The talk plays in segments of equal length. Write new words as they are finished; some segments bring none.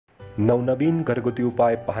नवनवीन घरगुती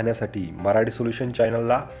उपाय पाहण्यासाठी मराठी सोल्युशन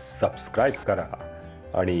चॅनलला सबस्क्राईब करा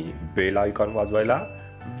आणि बेल आयकॉन वाजवायला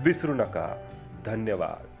विसरू नका.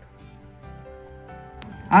 धन्यवाद.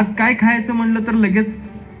 आज काय खायचं म्हणलं तर लगेच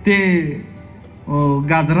ते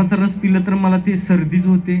गाजराचा रस पिलं तर मला ती सर्दीच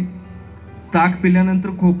होते, ताक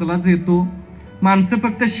पिल्यानंतर खोकलाच येतो. माणसं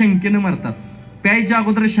फक्त शंकेनं मरतात. प्यायच्या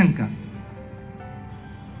अगोदर शंका,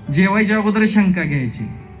 जेवायच्या अगोदर शंका घ्यायची.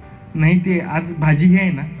 नाही ते आज भाजी ही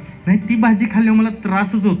आहे ना, नाही ती भाजी खाल्ल्यावर मला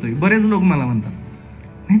त्रासच होतोय. बरेच लोक मला म्हणतात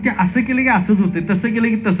नाही ते असं केलं की असंच होतंय, तसं केलं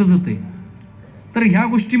की तसंच होतंय. तर ह्या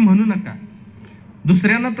गोष्टी म्हणू नका.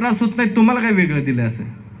 दुसऱ्यांना त्रास होत नाही, तुम्हाला काय वेगळं दिलं असं?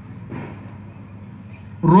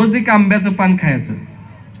 रोज एक आंब्याचं पान खायचं,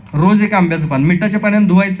 रोज एक आंब्याचं पान मिठाच्या पाण्याने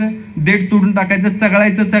धुवायचं, देठ तोडून टाकायचं,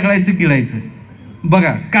 चगळायचं गिळायचं.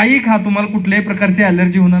 बघा काही खा, तुम्हाला कुठल्याही प्रकारची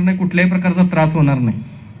ॲलर्जी होणार नाही, कुठल्याही प्रकारचा त्रास होणार नाही.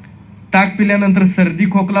 ताक पिल्यानंतर सर्दी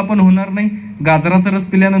खोकला पण होणार नाही. गाजराचा रस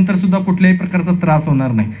पिल्यानंतर सुद्धा कुठल्याही प्रकारचा त्रास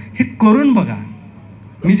होणार नाही. हे करून बघा.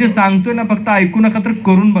 मी जे सांगतोय ना, फक्त ऐकू नका, तर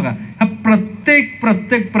करून बघा. हा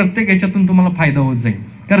प्रत्येक याच्यातून तुम्हाला फायदा होत जाईल.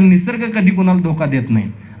 कारण निसर्ग कधी कोणाला धोका देत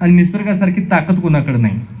नाही आणि निसर्गासारखी ताकद कोणाकडे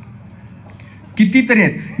नाही. कितीतरी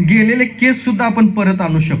आहेत. गेलेले केस सुद्धा आपण परत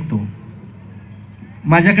आणू शकतो.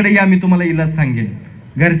 माझ्याकडे या, मी तुम्हाला इलाज सांगेन.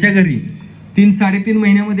 घरच्या घरी 3-3.5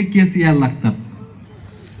 महिन्यामध्ये केस यायला लागतात.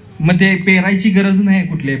 मग ते पेरायची गरज नाही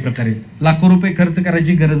कुठल्याही प्रकारे, लाखो रुपये खर्च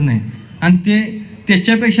करायची गरज नाही. आणि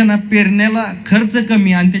त्याच्यापेक्षा ना पेरण्याला खर्च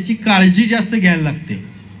कमी आणि त्याची काळजी जास्त घ्यायला लागते.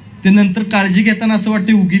 ते नंतर काळजी घेताना असं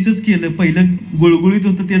वाटतं उगीच केलं, पहिलं गुळगुळीत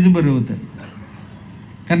होतं तेच बरं होतं.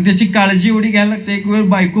 कारण त्याची काळजी एवढी घ्यायला लागते. एक वेळ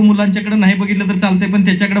बायको मुलांच्याकडे नाही बघितलं तर चालतंय, पण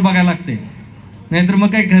त्याच्याकडे बघायला लागते, नाहीतर मग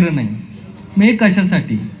काही खरं नाही. मग हे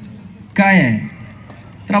कशासाठी काय आहे?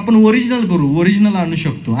 तर आपण ओरिजिनल करू, ओरिजिनल आणू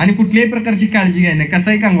शकतो. आणि कुठल्याही प्रकारची काळजी घ्याय नाही,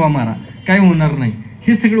 कसाही कांगवा मारा, काय होणार नाही.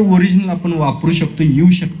 हे सगळं ओरिजिनल आपण वापरू शकतो, येऊ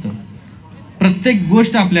शकतं. प्रत्येक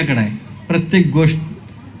गोष्ट आपल्याकडे आहे, प्रत्येक गोष्ट.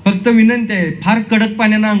 फक्त विनंती आहे, फार कडक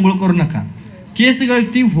पाण्यानं आंघोळ करू नका. केस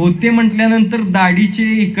गळती होते म्हटल्यानंतर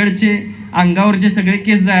दाढीचे इकडचे अंगावरचे सगळे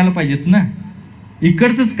केस जायला पाहिजेत ना.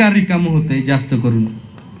 इकडचंच का रिकामं होतंय जास्त करून.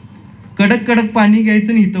 कडक पाणी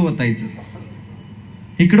घ्यायचं आणि इथं ओतायचं.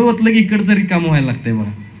 इकडं ओतलं की इकडचं रिकामं व्हायला लागतंय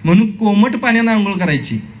बघा. म्हणून कोमट पाण्यानं आंघोळ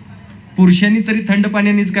करायची. पुरुषांनी तरी थंड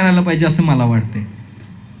पाण्यानेच करायला पाहिजे असं मला वाटतंय.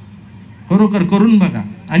 खरोखर करून बघा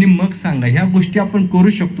आणि मग सांगा. ह्या गोष्टी आपण करू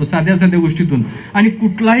शकतो साध्या गोष्टीतून. आणि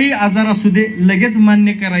कुठलाही आजार असू दे लगेच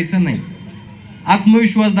मान्य करायचं नाही.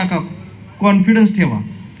 आत्मविश्वास दाखवा, कॉन्फिडन्स ठेवा.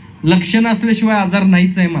 लक्षण असल्याशिवाय आजार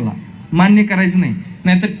नाहीच आहे मला मान्य करायचं नाही.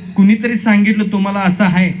 नाहीतर कुणीतरी सांगितलं तुम्हाला असं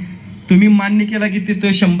आहे, तुम्ही मान्य केला की ते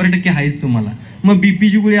 100% आहेच तुम्हाला. मग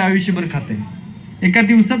बीपीची गोळी आयुष्यभर खाते. एका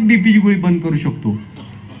दिवसात बीपीची गोळी बंद करू शकतो.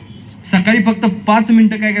 सकाळी फक्त 5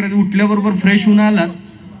 मिनिटं काय करायचं, उठल्याबरोबर फ्रेश होऊन आलात,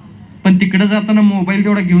 पण तिकडं जाताना मोबाईल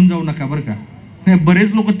तेवढा घेऊन जाऊ नका बरं का.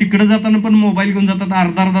 बरेच लोक तिकडं जाताना पण मोबाईल घेऊन जातात,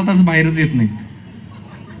 अर्धा तास बाहेरच येत नाहीत.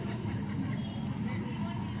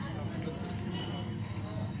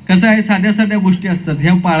 कसं आहे, साध्या गोष्टी असतात,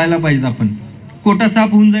 ह्या पाळायला पाहिजेत आपण. कोटा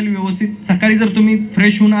साफ होऊन जाईल व्यवस्थित. सकाळी जर तुम्ही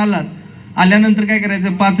फ्रेश होऊन आलात, आल्यानंतर काय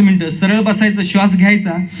करायचं, 5 मिनिटं सरळ बसायचं, श्वास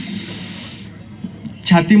घ्यायचा,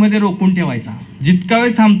 छातीमध्ये रोखून ठेवायचा. जितका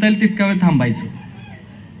वेळ थांबता येईल तितका वेळ थांबायचं.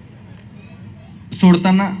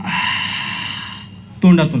 सोडताना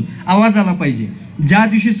तोंडातून आवाज आला पाहिजे. ज्या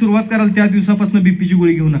दिवशी सुरुवात कराल त्या दिवसापासून बीपीची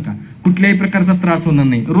गोळी घेऊ नका. कुठल्याही प्रकारचा त्रास होणार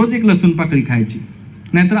नाही. रोज एक लसूण पाकळी खायची,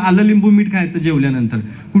 नाहीतर आलं लिंबू मीठ खायचं जेवल्यानंतर.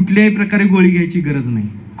 कुठल्याही प्रकारे गोळी घ्यायची गरज नाही.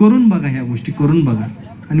 करून बघा, ह्या गोष्टी करून बघा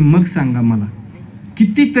आणि मग सांगा मला.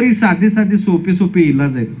 कितीतरी साधे सोपे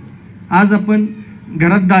इलाज आहेत. आज आपण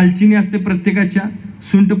घरात दालचिनी असते प्रत्येकाच्या,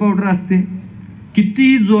 सुंठ पावडर असते.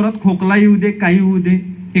 कितीही जोरात खोकला येऊ दे, काही होऊ दे,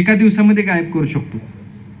 एका दिवसामध्ये गायब करू शकतो.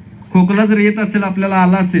 खोकला जर येत असेल, आपल्याला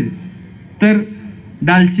आला असेल, तर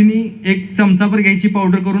दालचिनी 1 चमचाभर घ्यायची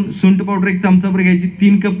पावडर करून, सुंठ पावडर 1 चमचाभर घ्यायची,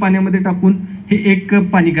 3 कप पाण्यामध्ये टाकून हे 1 कप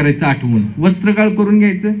पाणी करायचं आठवून. वस्त्रगाळ करून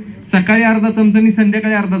घ्यायचं. सकाळी अर्धा चमचा आणि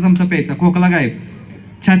संध्याकाळी अर्धा चमचा प्यायचा. खोकला गायब.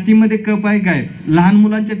 छातीमध्ये कप आहे गायब. लहान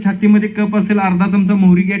मुलांच्या छातीमध्ये कप असेल, अर्धा चमचा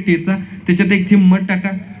मोहरी घ्या, ठेचा, त्याच्यात 1 थेंब मध टाका,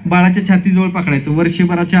 बाळाच्या छातीजवळ पकडायचं.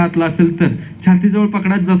 वर्षभराच्या आतला असेल तर छातीजवळ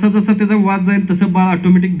पकडा. जसा त्याचा वास जाईल तसं बाळ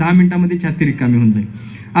ऑटोमॅटिक 10 मिनिटांमध्ये छाती रिकामी होऊन जाईल.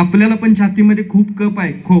 आपल्याला पण छातीमध्ये खूप कप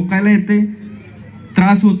आहे, खोकायला येते,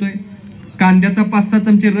 त्रास होतोय. कांद्याचा 5-6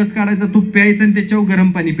 चमचे रस काढायचा, तो प्यायचा आणि त्याच्यावर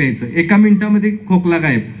गरम पाणी प्यायचं. 1 मिनिटामध्ये खोकला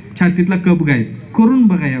गायब, छातीतला कप गायब. करून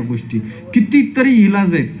बघा ह्या गोष्टी. कितीतरी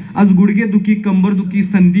इलाज आहेत. आज गुडघेदुखी, कंबरदुखी,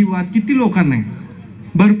 संधिवात किती लोकांना आहे,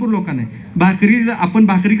 भरपूर लोकांना आहे. आपण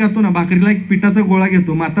भाकरी खातो ना, भाकरीला एक पिठाचा गोळा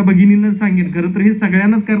घेतो. माता भगिनींना सांगेन, खरं तर हे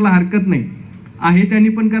सगळ्यांनाच करायला हरकत नाही आहे. त्यांनी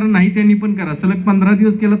पण करा, नाही त्यांनी पण करा. सलग 15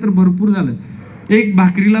 दिवस केला तर भरपूर झालं. एक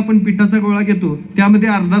भाकरीला आपण पिठाचा गोळा घेतो, त्यामध्ये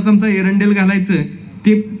अर्धा चमचा एरंडेल घालायचं,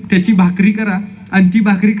 त्याची भाकरी करा आणि ती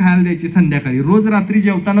भाकरी खायला द्यायची संध्याकाळी. रोज रात्री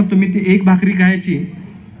जेवताना तुम्ही ती एक भाकरी खायची,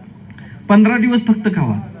 15 दिवस फक्त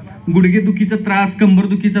खावा. गुडघेदुखीचा त्रास,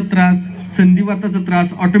 कंबरदुखीचा त्रास, संधिवाताचा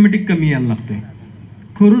त्रास ऑटोमॅटिक कमी यायला लागतोय.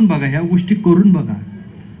 करून बघा, ह्या गोष्टी करून बघा.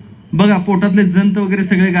 बघा पोटातले जंत वगैरे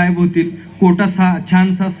सगळे गायब होतील, कोटा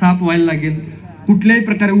छानसा साफ व्हायला लागेल, कुठल्याही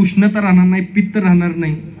प्रकारे उष्णता राहणार नाही, पित्त राहणार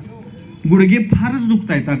नाही. गुडघे फारच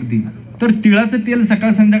दुखतायत अगदी, तर तिळाचं तेल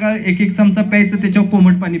सकाळ संध्याकाळ 1-1 चमचा प्यायचं, त्याच्यावर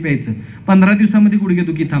कोमट पाणी प्यायचं. 15 दिवसामध्ये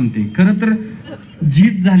गुडघेदुखी थांबते. खरं तर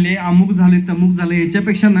झीज झाले, अमुक झाले, तमुक झाले,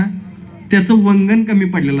 याच्यापेक्षा ना त्याचं वंगण कमी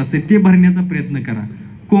पडलेलं असते, ते भरण्याचा प्रयत्न करा.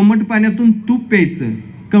 कोमट पाण्यातून तूप प्यायचं,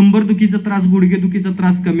 कंबरदुखीचा त्रास, गुडघेदुखीचा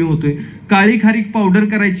त्रास कमी होतोय. काळी खारीक पावडर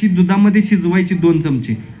करायची, दुधामध्ये शिजवायची 2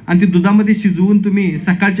 चमचे, आणि ती दुधामध्ये शिजवून तुम्ही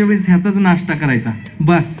सकाळच्या वेळेस ह्याचाच नाश्ता करायचा.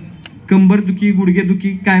 बस कंबरदुखी, गुडघेदुखी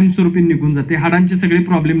कायमस्वरूपी निघून जाते, हाडांचे सगळे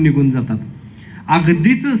प्रॉब्लेम निघून जातात.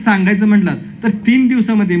 अगदीच सांगायचं म्हटलं तर 3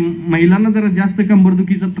 दिवसामध्ये, महिलांना जरा जास्त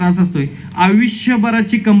कंबरदुखीचा त्रास असतोय,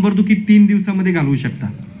 आयुष्यभराची कंबरदुखी 3 दिवसामध्ये घालवू शकता.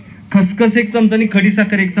 खसखस 1 चमचा आणि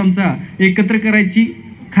खडीसाखर 1 चमचा एकत्र करायची,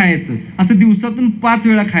 खायचं. असं दिवसातून 5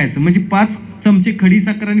 वेळा खायचं, म्हणजे 5 चमचे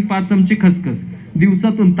खडीसाखर आणि 5 चमचे खसखस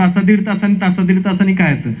दिवसातून तासा दीड तासांनी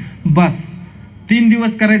खायचं. बस 3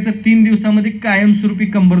 दिवस करायचं. 3 दिवसामध्ये कायमस्वरूपी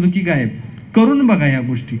कंबरदुखी गायब. करून बघा ह्या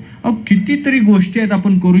गोष्टी. कितीतरी गोष्टी आहेत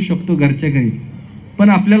आपण करू शकतो घरच्या घरी, पण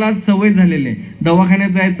आपल्याला आज सवय झालेली आहे. दवाखान्यात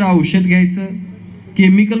जायचं, औषध घ्यायचं,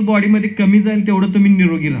 केमिकल बॉडीमध्ये कमी जाईल तेवढं तुम्ही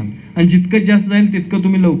निरोगी राहाल, आणि जितकं जास्त जाईल तितकं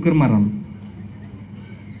तुम्ही लवकर माराल.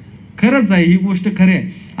 खरंच आहे ही गोष्ट, खरं आहे.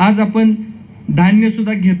 आज आपण धान्य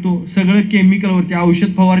सुद्धा घेतो, सगळं केमिकलवरती,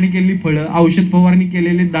 औषध फवारणी केलेली फळं, औषध फवारणी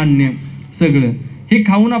केलेले धान्य, सगळं हे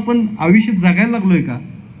खाऊन आपण आयुष्य जगायला लागलोय का?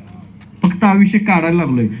 फक्त आयुष्य काढायला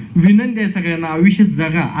लागलोय. विनंती आहे सगळ्यांना, आयुष्य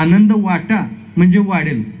जगा, आनंद वाटा, म्हणजे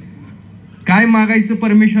वाढेल. काय मागायचं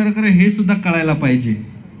परमेश्वराकडे हे सुद्धा कळायला पाहिजे.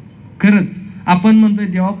 खरंच आपण म्हणतोय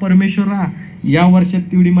देवा परमेश्वरा या वर्षात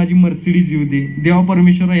तेवढी माझी मर्सिडीज येऊ दे, देवा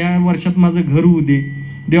परमेश्वरा या वर्षात माझं घर होऊ दे,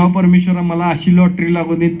 देवा परमेश्वरा मला अशी लॉटरी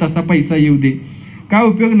लागू दे, तसा पैसा येऊ दे. काय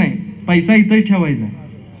उपयोग नाही, पैसा इथंच ठेवायचा.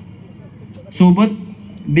 सोबत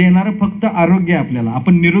देणारं फक्त आरोग्य आहे आपल्याला.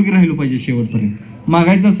 आपण निरोगी राहिलो पाहिजे शेवटपर्यंत.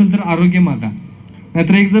 मागायचं असेल तर आरोग्य मागा.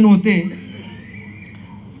 नाहीतर एक जण होते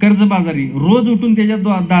कर्जबाजारी, रोज उठून त्याच्या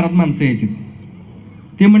दारात माणसं यायची.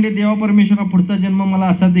 ते म्हणजे देवा परमेश्वरा पुढचा जन्म मला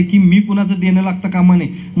असा दे की मी कुणाचं देणं लागतं कामा नये,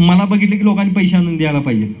 मला बघितलं की लोकांनी पैसे आणून द्यायला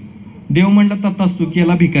पाहिजे. देव म्हणला तत्ताच तू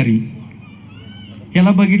केला भिकारी.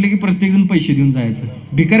 ह्याला बघितलं की प्रत्येकजण पैसे देऊन जायचं.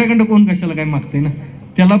 भिकाऱ्याकडं कोण कशाला काय मागतंय ना,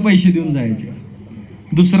 त्याला पैसे देऊन जायचे.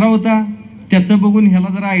 दुसरा होता, त्याचं बघून ह्याला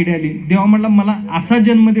जरा आयडिया आली. देवा म्हणला मला असा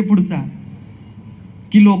जन्म दे पुढचा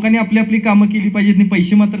की लोकांनी आपली आपली कामं केली पाहिजेत आणि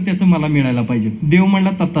पैसे मात्र त्याचं मला मिळायला पाहिजे. देव म्हणला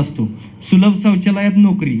तत्ताच तो. सुलभ शौचालयात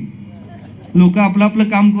नोकरी, लोक आपलं आपलं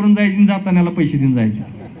काम करून जायचे आणि जाताना पैसे देऊन जायचे.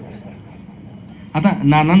 आता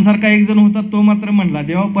नानांसारखा एक जण होता, तो मात्र म्हणला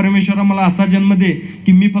देवा परमेश्वरा मला असा जन्म दे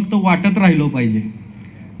की मी फक्त वाटत राहिलो पाहिजे.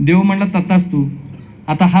 देव म्हणला तत्ताच तू.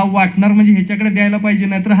 आता हा वाटणार म्हणजे ह्याच्याकडे द्यायला पाहिजे,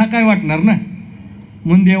 नाहीतर हा काय वाटणार ना.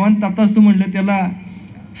 म्हणून देवान तत्ताच तू म्हणलं, त्याला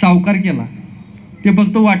सावकार केला. ते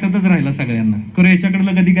फक्त वाटतच राहिला सगळ्यांना, खरं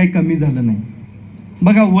याच्याकडलं कधी काही कमी झालं नाही.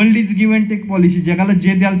 बघा world is give and take policy. जगाला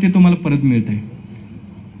जे द्याल ते तुम्हाला परत मिळतंय.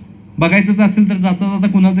 बघायचंच असेल तर जाता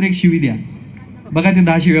जाता कुणाला तरी एक शिवी द्या, बघा ते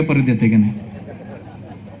 10 शिव्या परत येते का नाही.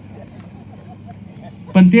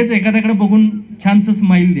 पण तेच एखाद्याकडे बघून छानसं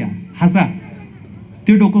स्माईल द्या, हसा.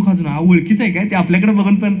 ते डोकं खाजून हा ओळखीचं आहे काय, ते आपल्याकडे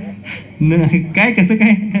बघून पण काय कसं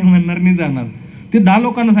काय म्हणणार नाही जाणार. ते 10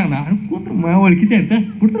 लोकांना सांगणार कोण माझ्या ओळखीचं आहे तर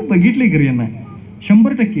कुठं तर बघितलंय घरी यांना.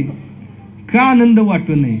 100% का आनंद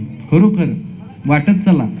वाटू नये. खरोखर वाटत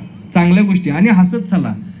चला चांगल्या गोष्टी आणि हसत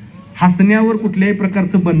चला. हसण्यावर कुठल्याही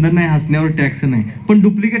प्रकारचं बंधन नाही, हसण्यावर टॅक्स नाही. पण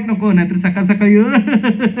डुप्लिकेट नको, नाहीतर सकाळ सकाळी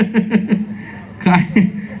काय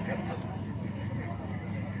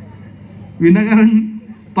विनाकारण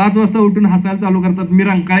 5 वाजता उठून हसायला चालू करतात. मी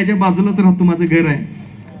रंकाळ्याच्या बाजूलाच राहतो, माझं घर आहे.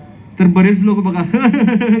 तर बरेच लोक बघा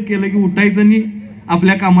केलं की उठायचं आणि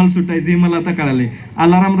आपल्या कामाला सुटायचं. हे मला आता कळालंय.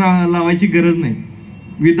 अलाराम लावायची गरज नाही,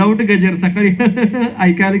 विदाऊट गजर सकाळी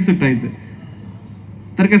ऐकायला की सुटायचं.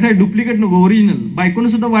 तर कसं आहे, डुप्लिकेट नको, ओरिजिनल. बायकोनं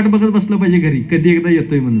सुद्धा वाट बघत बसलं पाहिजे घरी, कधी एकदा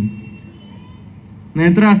येतोय म्हणून.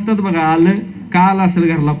 नाहीतर असतात बघा, आलं का आलं असेल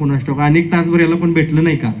घरला कोणास ठाऊक, अनेक तासभर याला पण भेटलं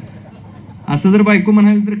नाही का, असं जर बायको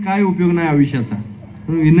म्हणाली तर काय उपयोग नाही आयुष्याचा.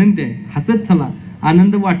 विनंती आहे, हसत चला,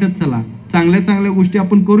 आनंद वाटत चला. चांगल्या चांगल्या गोष्टी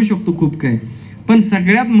आपण करू शकतो खूप काय. पण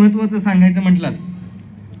सगळ्यात महत्त्वाचं सांगायचं म्हटलं,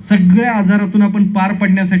 सगळ्या आजारातून आपण पार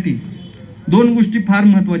पडण्यासाठी 2 गोष्टी फार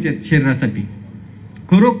महत्त्वाच्या आहेत शरीरासाठी.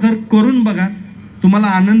 खरोखर करून बघा, तुम्हाला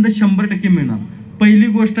आनंद 100% मिळणार. पहिली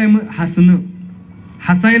गोष्ट आहे मग हसणं.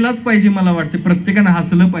 हसायलाच पाहिजे. मला वाटते प्रत्येकानं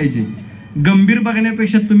हसलं पाहिजे. गंभीर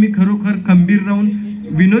बघण्यापेक्षा तुम्ही खरोखर खंबीर राहून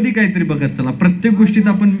विनोदी काहीतरी बघत चला. प्रत्येक गोष्टीत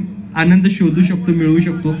आपण आनंद शोधू शकतो, मिळवू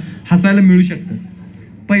शकतो, हसायला मिळू शकतं.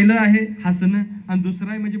 पहिलं आहे हसणं आणि दुसरं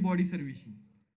आहे म्हणजे बॉडी सर्व्हिसिंग.